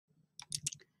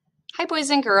Hi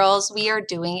boys and girls, we are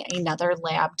doing another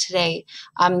lab today.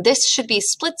 This should be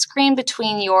split screen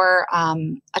between your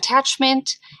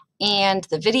attachment and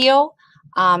the video.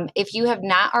 If you have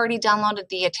not already downloaded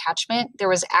the attachment, there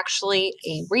was actually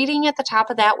a reading at the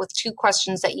top of that with 2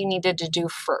 questions that you needed to do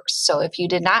first. So if you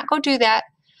did not go do that,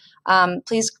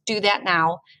 please do that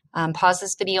now. Pause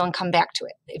this video and come back to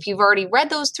it. If you've already read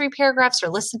those 3 paragraphs or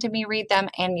listened to me read them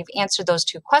and you've answered those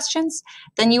 2 questions,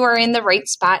 then you are in the right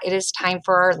spot. It is time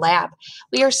for our lab.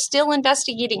 We are still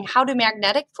investigating how do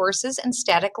magnetic forces and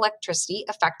static electricity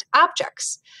affect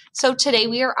objects. So today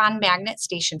we are on magnet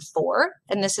station 4,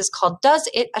 and this is called Does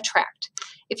It Attract?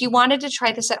 If you wanted to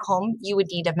try this at home, you would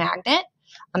need a magnet,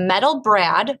 a metal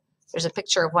brad, there's a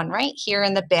picture of one right here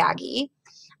in the baggie,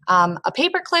 a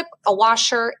paper clip, a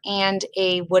washer, and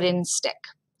a wooden stick.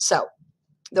 So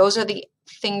those are the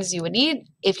things you would need.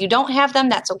 If you don't have them,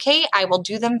 that's okay. I will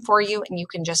do them for you and you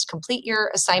can just complete your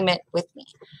assignment with me.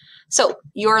 So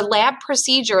your lab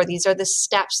procedure, these are the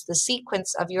steps, the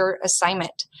sequence of your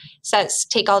assignment. Says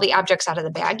take all the objects out of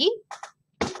the baggie.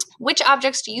 Which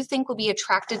objects do you think will be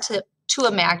attracted to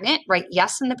a magnet? Write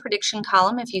yes in the prediction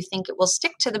column if you think it will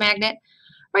stick to the magnet.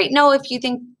 Write no if you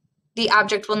think the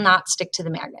object will not stick to the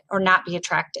magnet or not be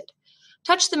attracted.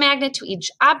 Touch the magnet to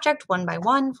each object one by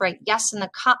one. Write yes in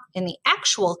the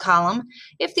actual column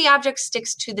if the object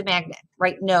sticks to the magnet.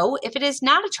 Write no if it is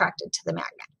not attracted to the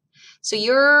magnet. So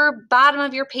your bottom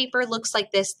of your paper looks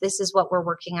like this. This is what we're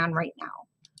working on right now.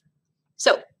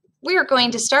 So we are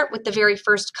going to start with the very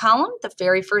first column. The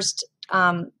very first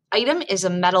item is a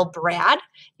metal brad.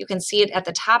 You can see it at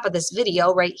the top of this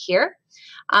video right here.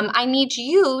 I need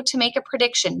you to make a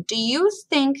prediction. Do you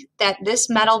think that this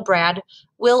metal brad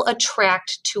will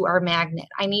attract to our magnet?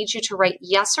 I need you to write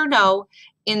yes or no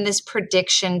in this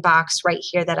prediction box right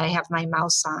here that I have my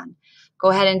mouse on. Go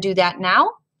ahead and do that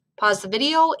now. Pause the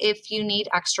video if you need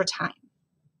extra time.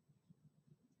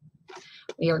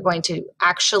 We are going to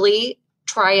actually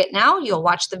try it now. You'll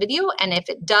watch the video, and if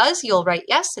it does, you'll write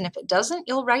yes, and if it doesn't,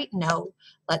 you'll write no.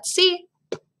 Let's see.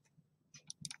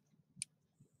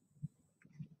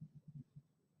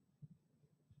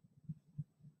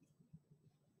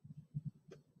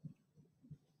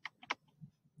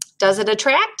 Does it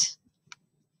attract?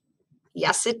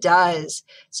 Yes, it does.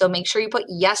 So make sure you put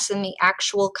yes in the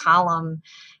actual column.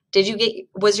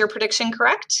 Was your prediction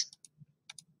correct?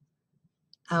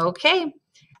 Okay.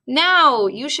 Now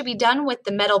you should be done with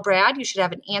the metal brad. You should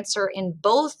have an answer in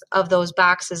both of those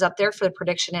boxes up there for the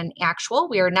prediction and actual.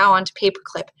 We are now on to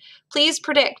paperclip. Please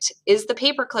predict, is the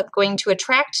paperclip going to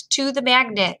attract to the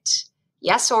magnet?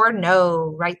 Yes or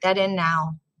no? Write that in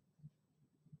now.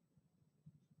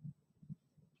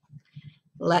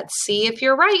 Let's see if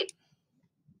you're right.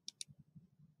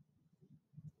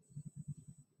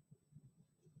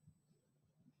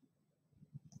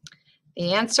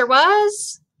 The answer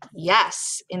was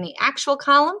yes. In the actual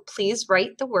column, please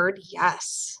write the word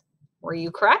yes. Were you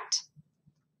correct?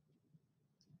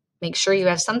 Make sure you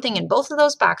have something in both of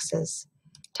those boxes.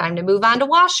 Time to move on to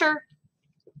washer.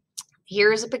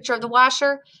 Here's a picture of the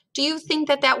washer. Do you think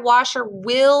that that washer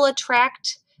will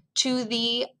attract to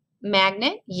the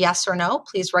magnet? Yes or no?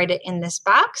 Please write it in this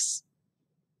box.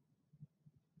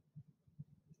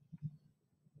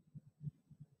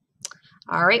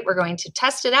 All right, we're going to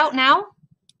test it out now.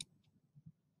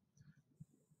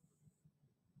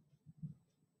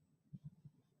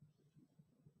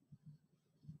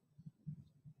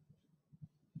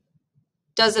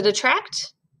 Does it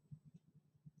attract?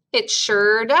 It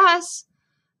sure does.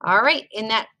 All right, in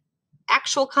that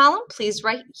actual column, please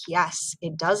write yes,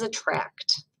 it does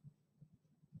attract.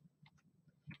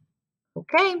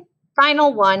 Okay,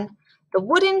 final one, the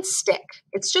wooden stick.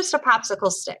 It's just a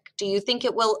popsicle stick. Do you think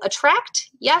it will attract?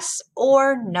 Yes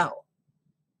or no?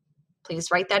 Please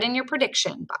write that in your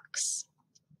prediction box.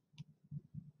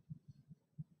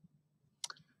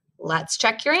 Let's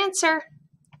check your answer.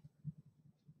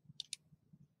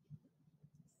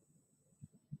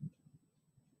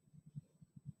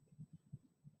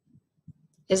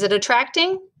 Is it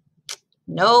attracting?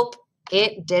 Nope,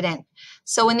 it didn't.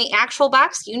 So in the actual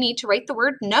box, you need to write the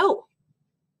word no.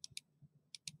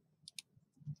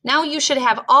 Now you should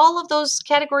have all of those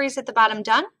categories at the bottom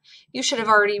done. You should have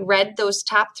already read those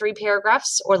top 3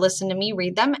 paragraphs or listened to me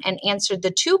read them and answered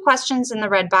the 2 questions in the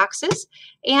red boxes.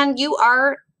 And you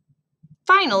are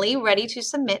finally ready to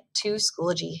submit to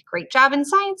Schoology. Great job in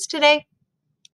science today.